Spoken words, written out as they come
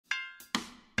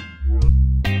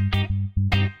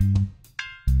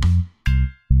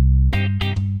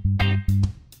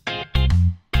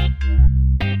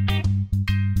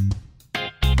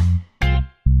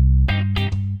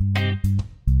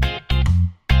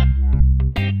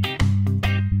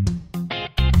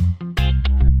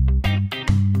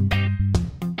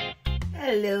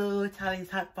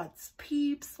Tally's Hot Pots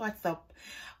peeps, what's up?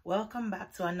 Welcome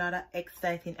back to another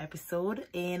exciting episode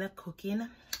in cooking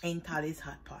in Tally's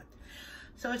Hot Pot.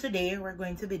 So today we're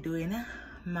going to be doing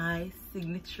my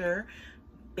signature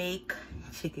baked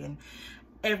chicken.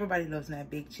 Everybody loves my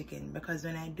baked chicken because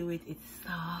when I do it, it's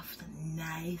soft,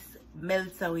 nice,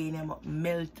 melts away in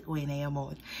your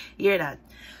mouth. Hear that?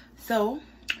 So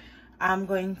I'm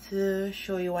going to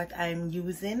show you what I'm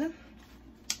using.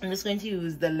 I'm just going to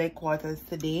use the leg quarters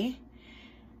today.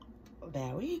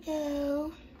 There we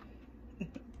go.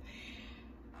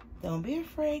 Don't be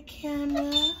afraid,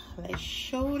 camera. Let's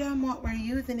show them what we're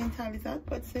using in Tally's Hot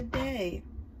Pots today.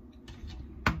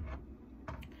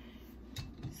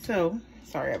 So,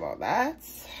 sorry about that.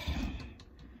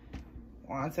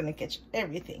 Want to catch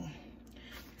everything.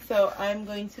 So, I'm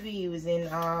going to be using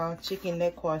chicken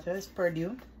leg quarters,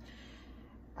 Purdue.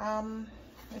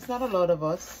 It's not a lot of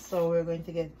us, so we're going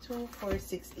to get 2, 4,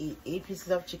 6, 8 pieces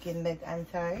of chicken leg and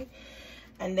thigh.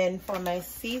 And then for my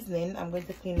seasoning, I'm going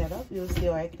to clean that up. You'll see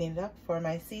how I clean it up. For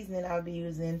my seasoning, I'll be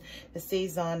using the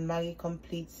Sazon Maggie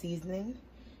Complete Seasoning.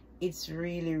 It's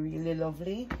really, really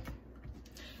lovely.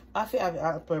 I feel I have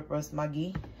all-purpose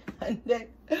Maggie, and then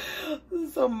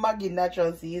some Maggie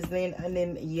natural seasoning, and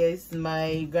then yes,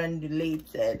 my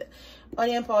granulated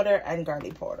onion powder and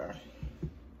garlic powder.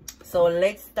 So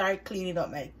let's start cleaning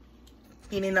up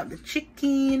the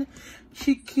chicken.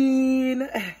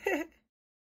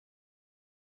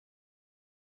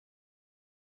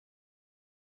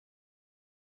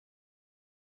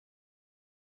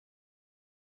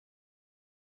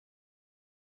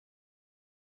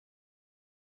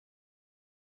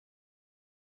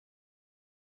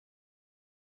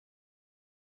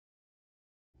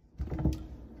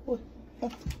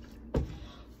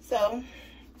 So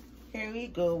here we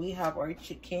go. We have our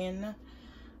chicken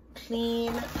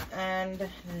clean and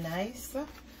nice.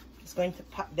 Just going to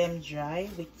pat them dry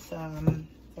with some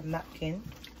napkin.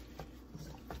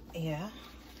 Yeah,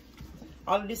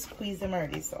 already squeeze them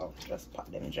already, so just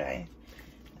pat them dry.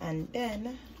 And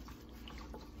then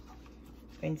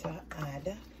I'm going to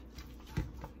add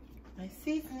my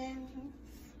seasonings.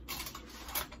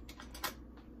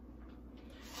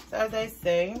 So as I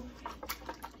say,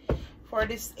 for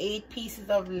this 8 pieces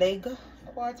of leg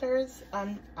quarters,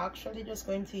 I'm actually just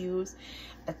going to use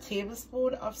a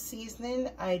tablespoon of seasoning.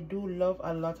 I do love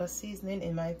a lot of seasoning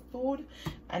in my food,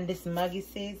 and this Maggie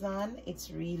Sazon, it's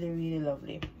really, really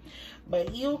lovely.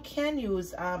 But you can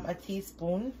use a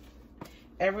teaspoon.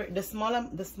 The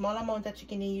small amount of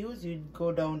chicken you use, you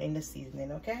go down in the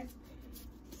seasoning, okay?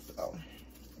 So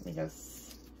let me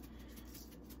just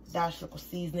dash little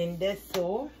seasoning there,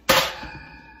 so.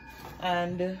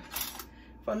 And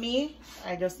for me,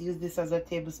 I just use this as a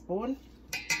tablespoon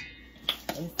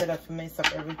instead of mess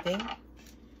up everything.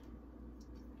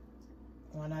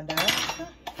 One of that.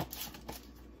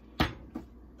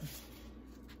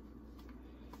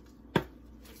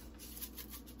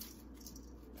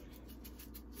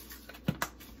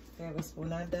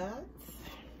 Tablespoon of that.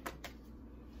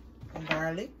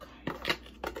 Garlic.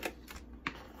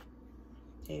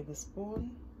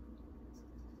 Tablespoon.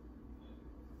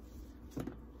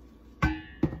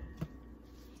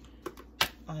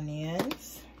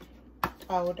 Onions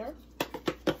powder,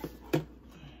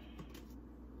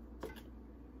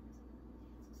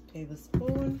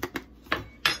 tablespoon,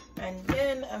 and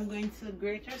then I'm going to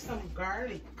grate some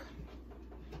garlic.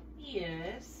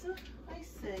 Yes, I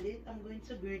said it. I'm going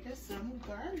to grate some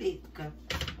garlic.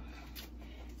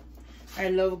 I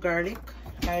love garlic.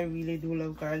 I really do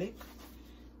love garlic.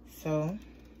 So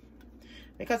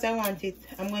because I want it,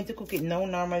 I'm going to cook it now.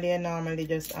 Normally I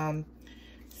just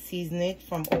season it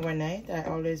from overnight. I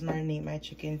always marinate my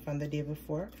chicken from the day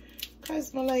before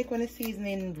because I like when the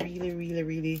seasoning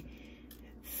really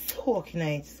soaking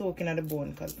at the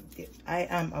bone, because I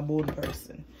am a bone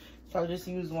person. So I'll just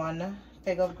use 1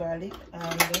 peg of garlic,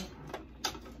 and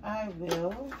I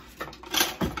will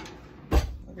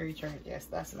grate it. Yes,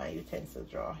 that's my utensil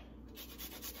drawer.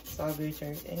 So I'll grate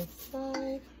it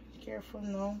inside. Careful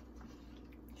now.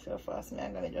 So fast,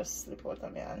 I'm gonna just slip out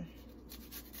of my hand.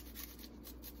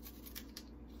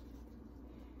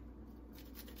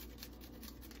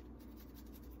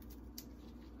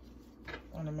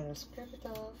 I'm gonna scrape it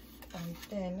off, and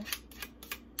then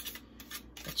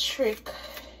the trick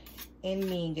in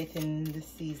me getting the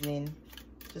seasoning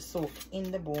to soak in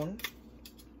the bone,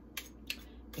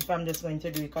 if I'm just going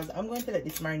to do it, because I'm going to let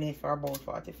this marinate for about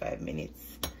 45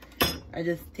 minutes, I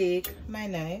just take my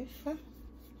knife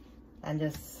and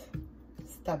just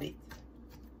stab it.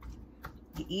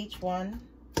 Each one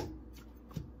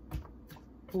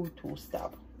 2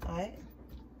 stab. Alright,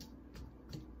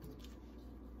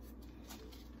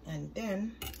 And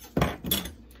then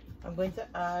I'm going to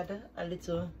add a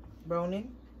little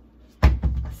browning,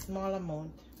 a small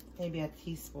amount, maybe a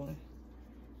teaspoon,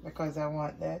 because I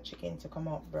want the chicken to come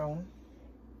out brown.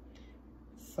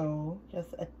 So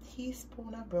just a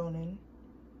teaspoon of browning.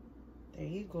 There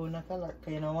you go, not a lot,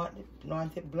 because you don't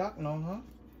want it black now, huh?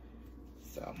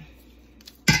 So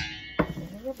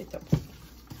rub it up.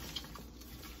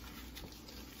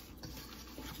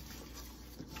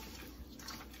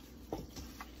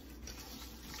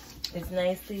 It's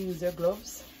nice to use your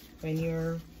gloves when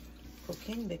you're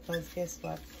cooking, because guess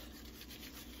what?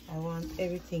 I want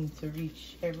everything to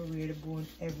reach everywhere, the bone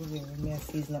everywhere when I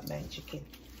season up my chicken.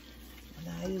 And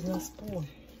I use no spoon.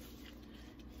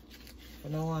 You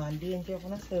know, I'm danger for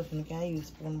myself, and I can use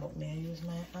spoon, but me I use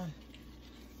my hand.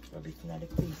 Rub it in the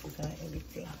creases and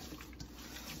everything.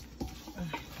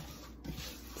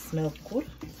 Smells good.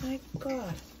 My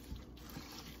God.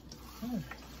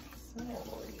 Smells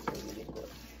really, really good.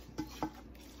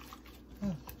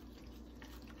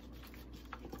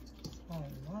 Oh,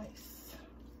 nice.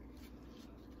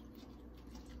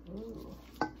 Ooh.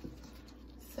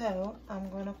 So I'm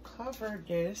gonna cover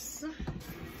this.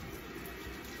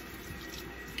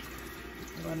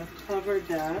 I'm gonna cover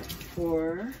that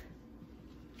for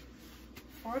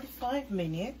 45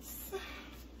 minutes.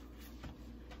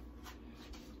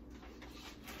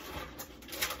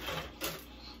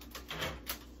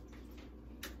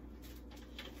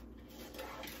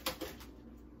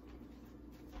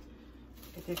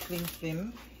 Get a clean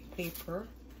film paper.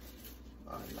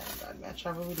 Oh my God, I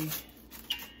travel with it.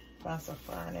 So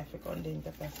far and if you can do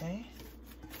the person.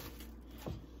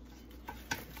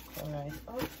 Alright,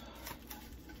 up.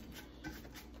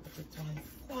 Put it one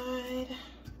side.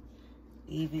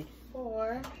 Leave it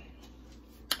for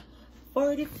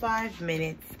 45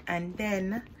 minutes, and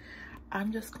then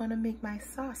I'm just gonna make my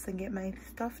sauce and get my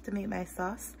stuff to make my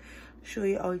sauce. Show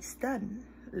you how it's done.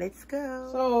 Let's go.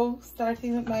 So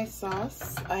starting with my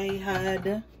sauce, I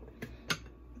had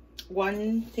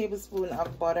 1 tablespoon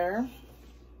of butter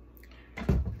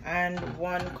and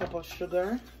 1 cup of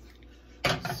sugar.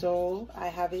 So I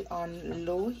have it on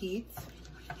low heat,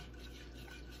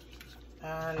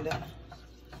 and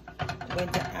I'm going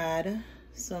to add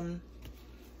some.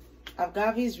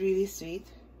 Agave is really sweet,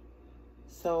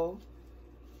 so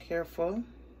careful.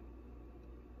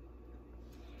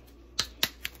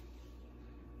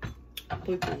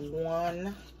 Put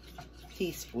 1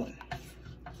 teaspoon.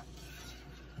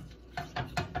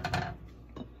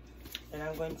 And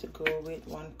I'm going to go with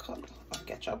 1 cup of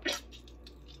ketchup.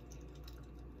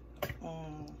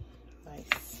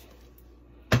 Nice.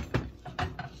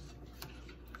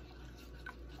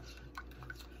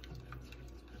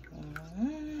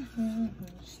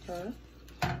 Stir.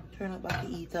 Turn it back to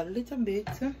eat a little bit.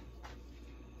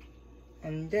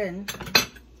 And then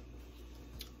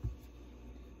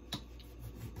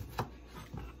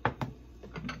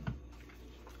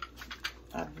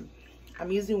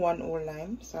I'm using 1 whole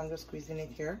lime, so I'm just squeezing it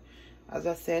here. As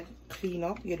I said, clean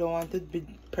up. You don't want to be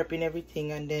prepping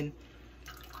everything and then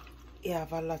you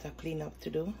have a lot of cleanup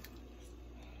to do.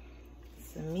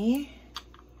 So me,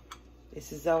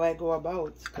 this is how I go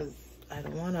about, because I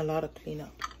don't want a lot of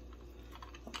cleanup.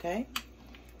 Okay.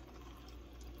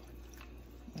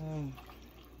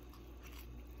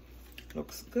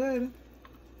 Looks good.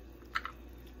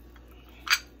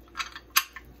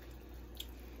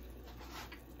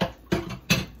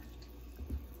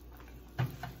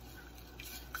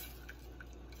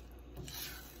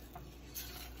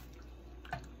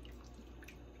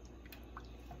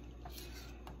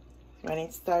 When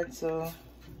it starts to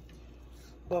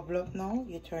bubble up now,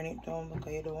 you turn it down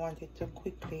because you don't want it to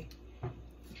quickly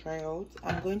dry out.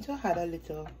 I'm going to add a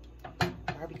little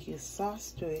barbecue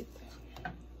sauce to it.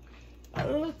 A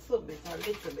little bit.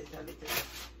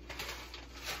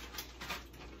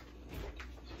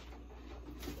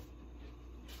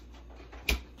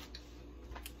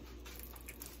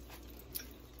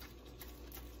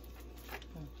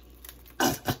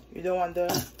 You don't want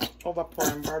the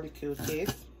overpowering barbecue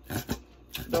taste.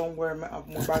 Don't worry about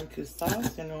more barbecue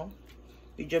sauce, you know.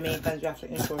 The Jamaicans, you have to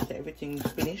ensure that everything's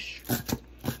finished.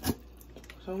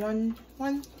 So one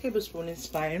tablespoon is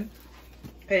fine.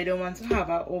 I don't want to have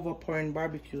an overpowering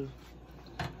barbecue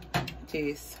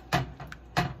taste. I'm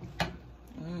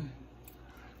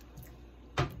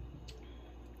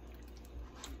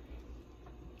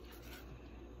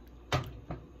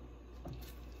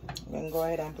going to go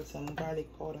ahead and put some garlic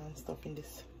powder and stuff in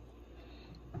this.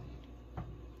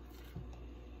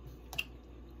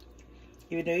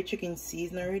 Even though your chicken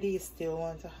seasoned already, you still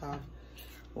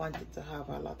want it to have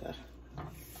a lot of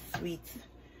sweet,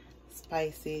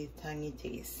 spicy, tangy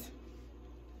taste.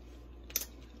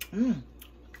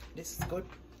 This is good.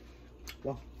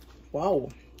 Wow. Wow.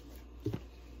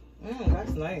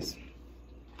 That's nice.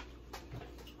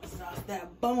 Sauce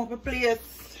that bum up a plate.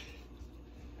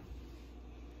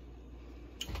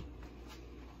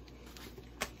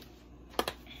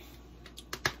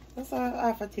 That's a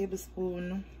half a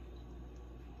tablespoon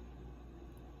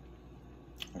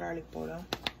garlic powder.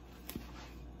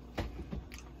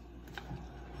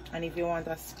 And if you want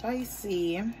a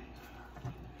spicy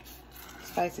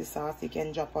sauce, you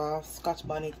can drop a Scotch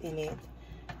bonnet in it,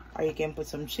 or you can put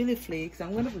some chili flakes.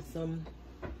 I'm gonna put some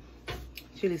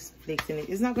chili flakes in it.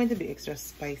 It's not going to be extra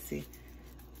spicy.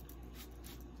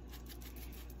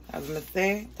 As I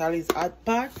say, Tally's hot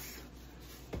pot,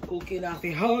 cooking off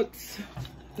the hot.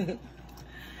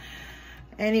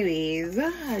 Anyways,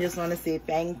 I just want to say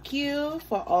thank you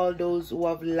for all those who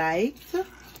have liked,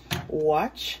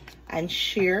 watched, and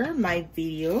share my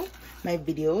videos.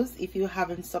 If you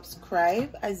haven't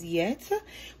subscribed as yet,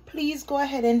 please go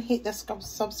ahead and hit the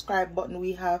subscribe button.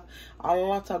 We have a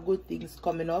lot of good things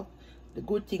coming up, the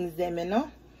good things them, you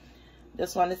know.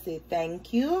 Just want to say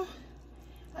thank you.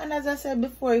 And as I said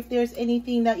before, if there's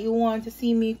anything that you want to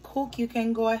see me cook, you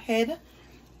can go ahead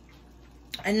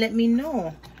and let me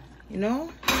know. You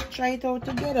know, try it out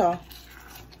together.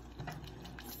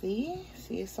 See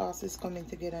the sauce is coming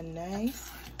together nice.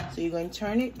 So you're going to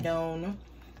turn it down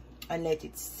and let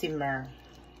it simmer.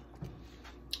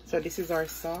 So this is our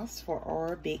sauce for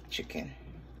our baked chicken.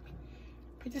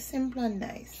 Pretty simple and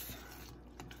nice.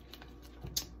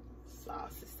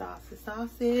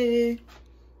 Saucy.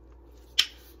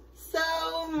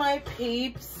 So my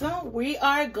peeps, we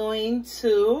are going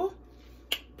to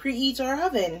preheat our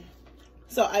oven.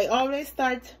 So I always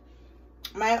start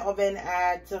my oven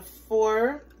at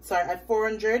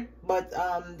 400, but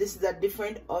this is a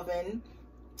different oven.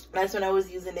 That's when I was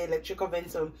using the electric oven.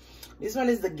 So this one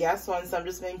is the gas one, so I'm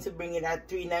just going to bring it at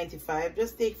 395.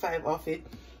 Just take 5 off it,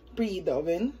 preheat the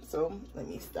oven. So let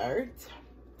me start.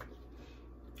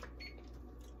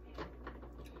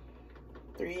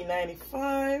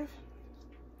 395.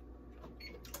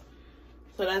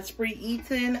 So that's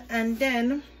preheating, and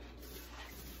then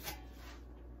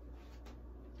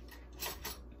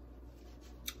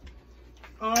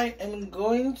I am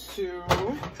going to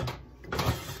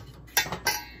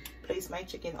place my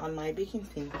chicken on my baking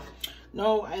tin.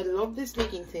 Now, I love this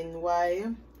baking tin.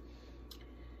 Why?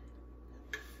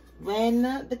 When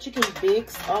the chicken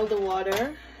bakes, all the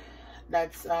water,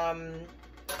 that's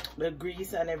the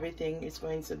grease and everything, is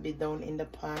going to be down in the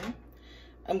pan.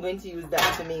 I'm going to use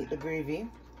that to make the gravy.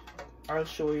 I'll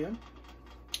show you.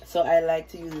 So I like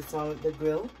to use this one with the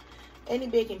grill. Any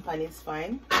baking pan is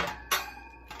fine.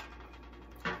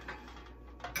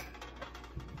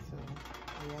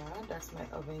 That's my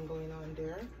oven going on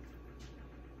there.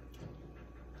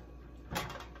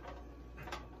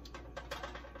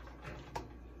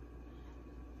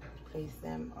 Place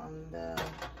them on the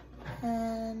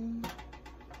pan.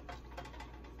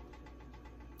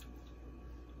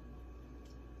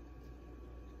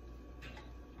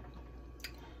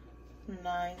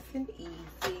 Nice and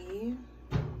easy.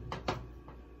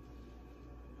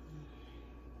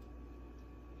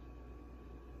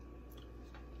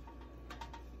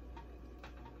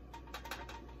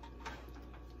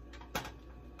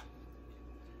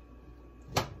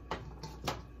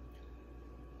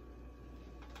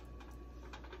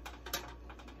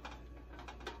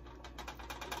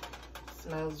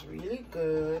 Smells really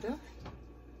good.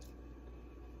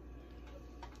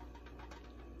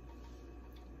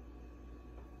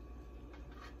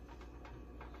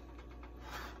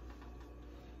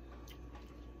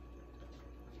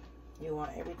 You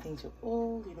want everything to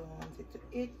hold, you don't want it to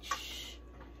itch.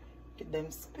 Give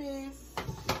them space so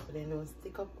they don't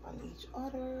stick up on each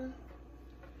other.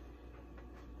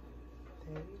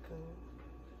 There we go.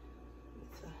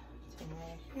 It's a thing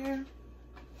right here.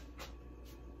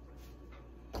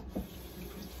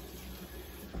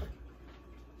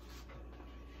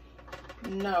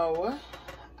 No,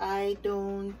 I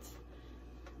don't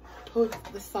put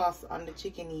the sauce on the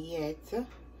chicken yet.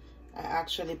 I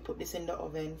actually put this in the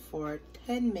oven for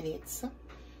 10 minutes,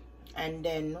 and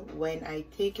then when I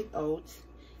take it out,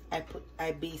 I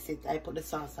base it. I put the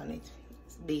sauce on it.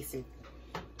 Base it.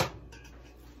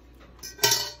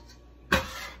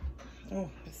 Oh,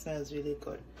 it smells really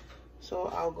good. So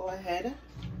I'll go ahead,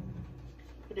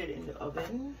 put it in the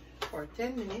oven for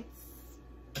 10 minutes.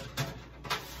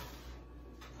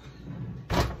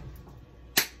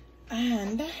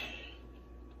 And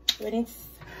when it's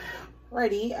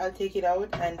ready, I'll take it out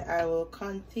and I will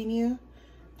continue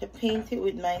to paint it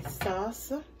with my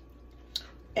sauce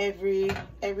every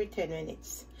 10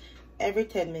 minutes. every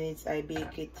 10 minutes I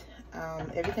bake it.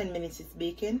 Every 10 minutes it's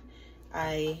baking,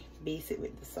 I base it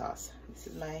with the sauce. This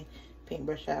is my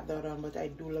paintbrush I have that on, but I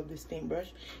do love this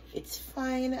paintbrush. It's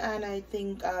fine, and I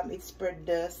think it spread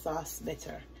the sauce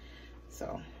better.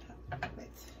 So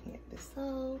let's get this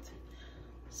out.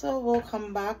 So we'll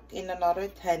come back in another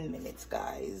 10 minutes,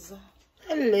 guys.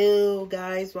 Hello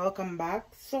guys, welcome back.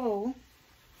 So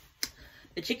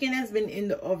the chicken has been in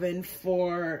the oven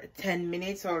for 10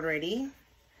 minutes already.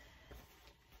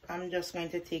 I'm just going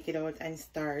to take it out and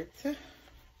start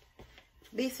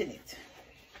basting it.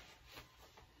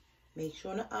 Make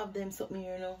sure not have them something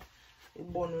here now.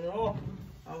 It burning up.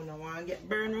 I don't want to get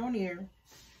burned around here.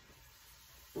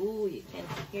 Ooh, you can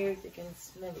hear it, you can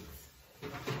smell it.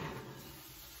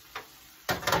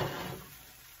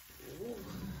 Ooh.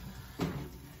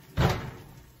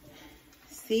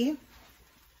 See?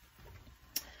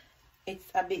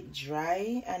 It's a bit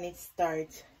dry and it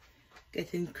starts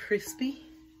getting crispy.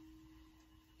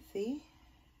 See?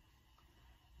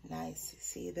 Nice.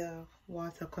 See the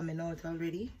water coming out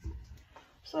already.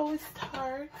 So we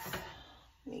start.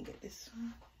 Let me get this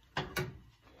one.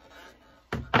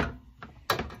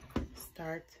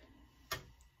 Start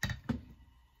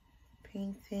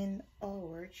painting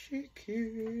our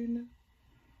chicken.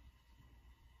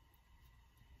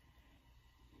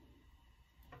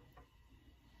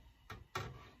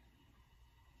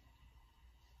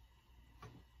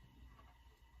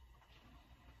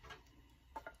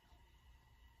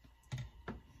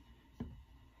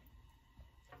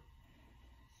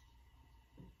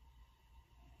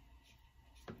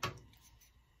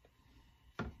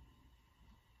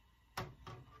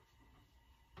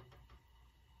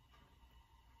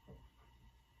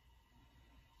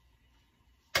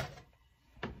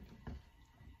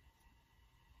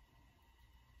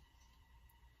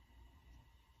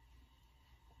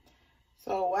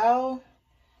 So, well,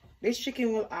 this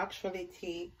chicken will actually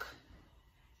take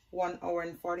 1 hour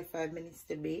and 45 minutes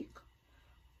to bake.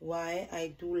 Why?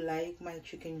 I do like my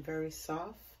chicken very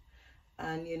soft.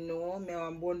 And you know, me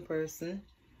I'm a bone person.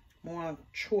 I want to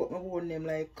chew up my bone them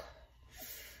like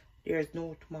there's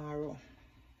no tomorrow.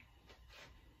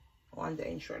 I want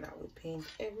to ensure that we paint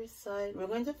every side. We're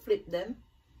going to flip them.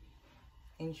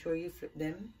 Ensure you flip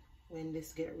them when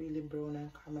this get really brown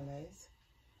and caramelized.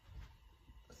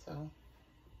 So,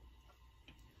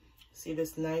 see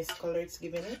this nice color it's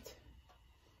giving it?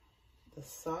 The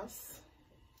sauce.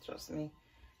 Trust me.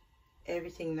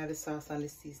 Everything not the sauce and the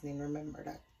seasoning. Remember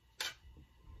that.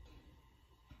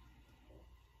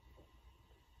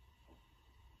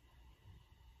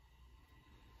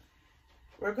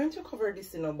 We're going to cover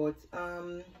this in about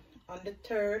on the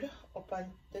third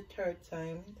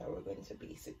time that we're going to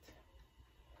base it.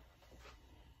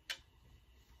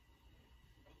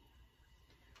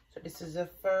 So this is the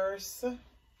first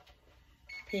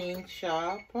paint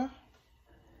shop.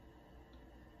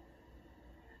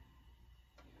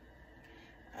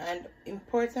 And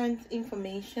important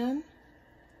information,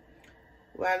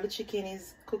 while the chicken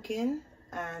is cooking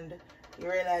and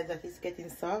you realize that it's getting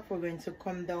soft, we're going to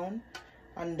come down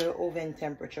on the oven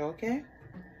temperature, okay?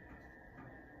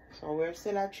 So we're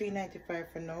still at 395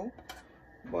 for now,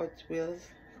 but we'll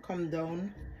come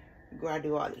down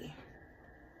gradually.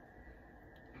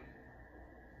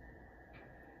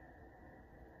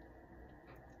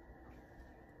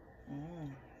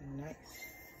 Nice.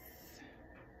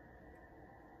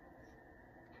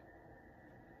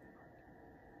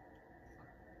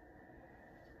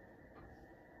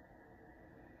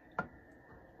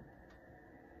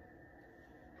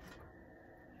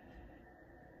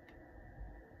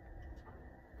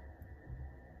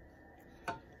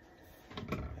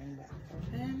 Bring back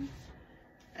oven.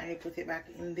 I put it back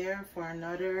in there for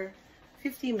another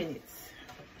 15 minutes.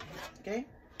 Okay.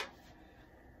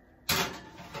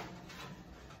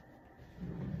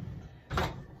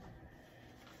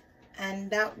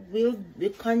 And that will be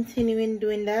continuing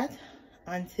doing that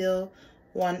until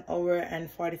 1 hour and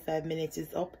 45 minutes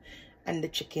is up and the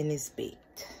chicken is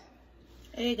baked.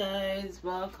 Hey guys,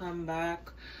 welcome back.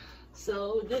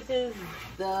 So this is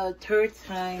the third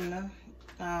time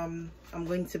I'm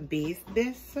going to baste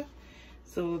this.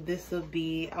 So this will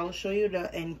be, I'll show you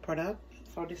the end product.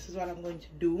 So this is what I'm going to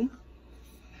do.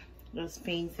 Just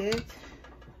paint it.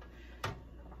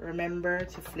 Remember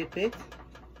to flip it.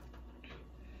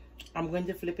 I'm going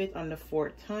to flip it on the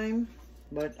 4th time,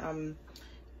 but I'm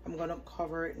gonna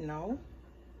cover it now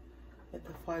with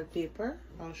the foil paper.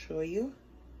 I'll show you.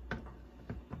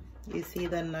 You see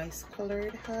the nice color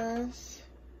it has.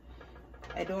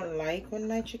 I don't like when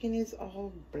my chicken is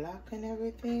all black and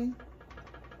everything.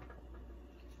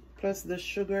 Plus the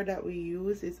sugar that we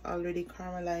use is already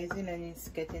caramelizing and it's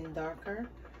getting darker.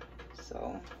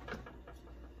 So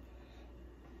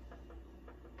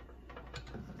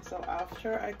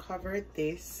after I cover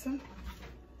this,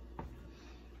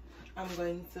 I'm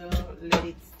going to let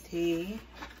it stay.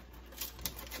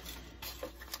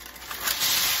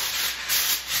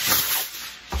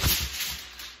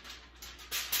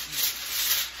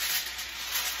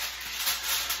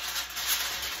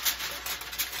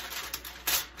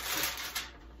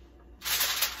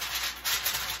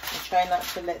 Try not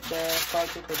to let the salt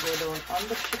pepper go down on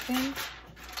the chicken,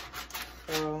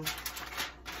 so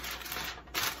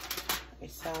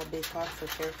it's a bit hot, so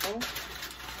careful.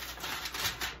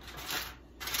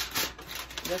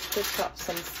 Just to chop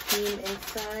some steam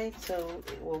inside so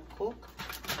it will cook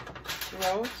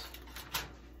throughout,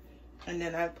 and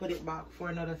then I'll put it back for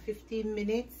another 15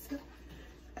 minutes,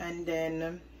 and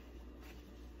then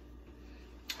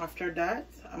after that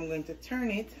I'm going to turn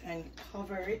it and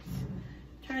cover it.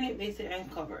 Turn it, base it,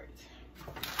 and cover it.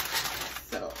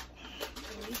 So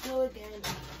here we go again.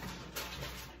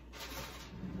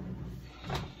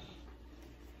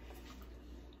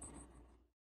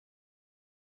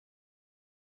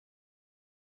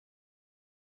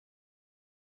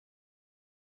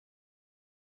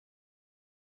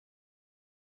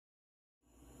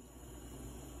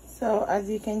 So as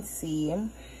you can see,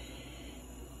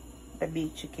 the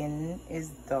baked chicken is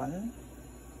done.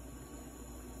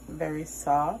 Very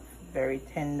soft, very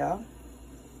tender.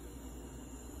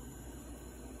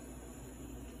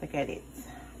 Look at it.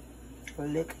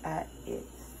 Look at it.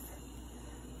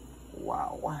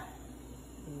 Wow.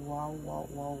 Wow, wow,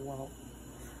 wow, wow.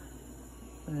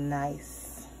 Nice.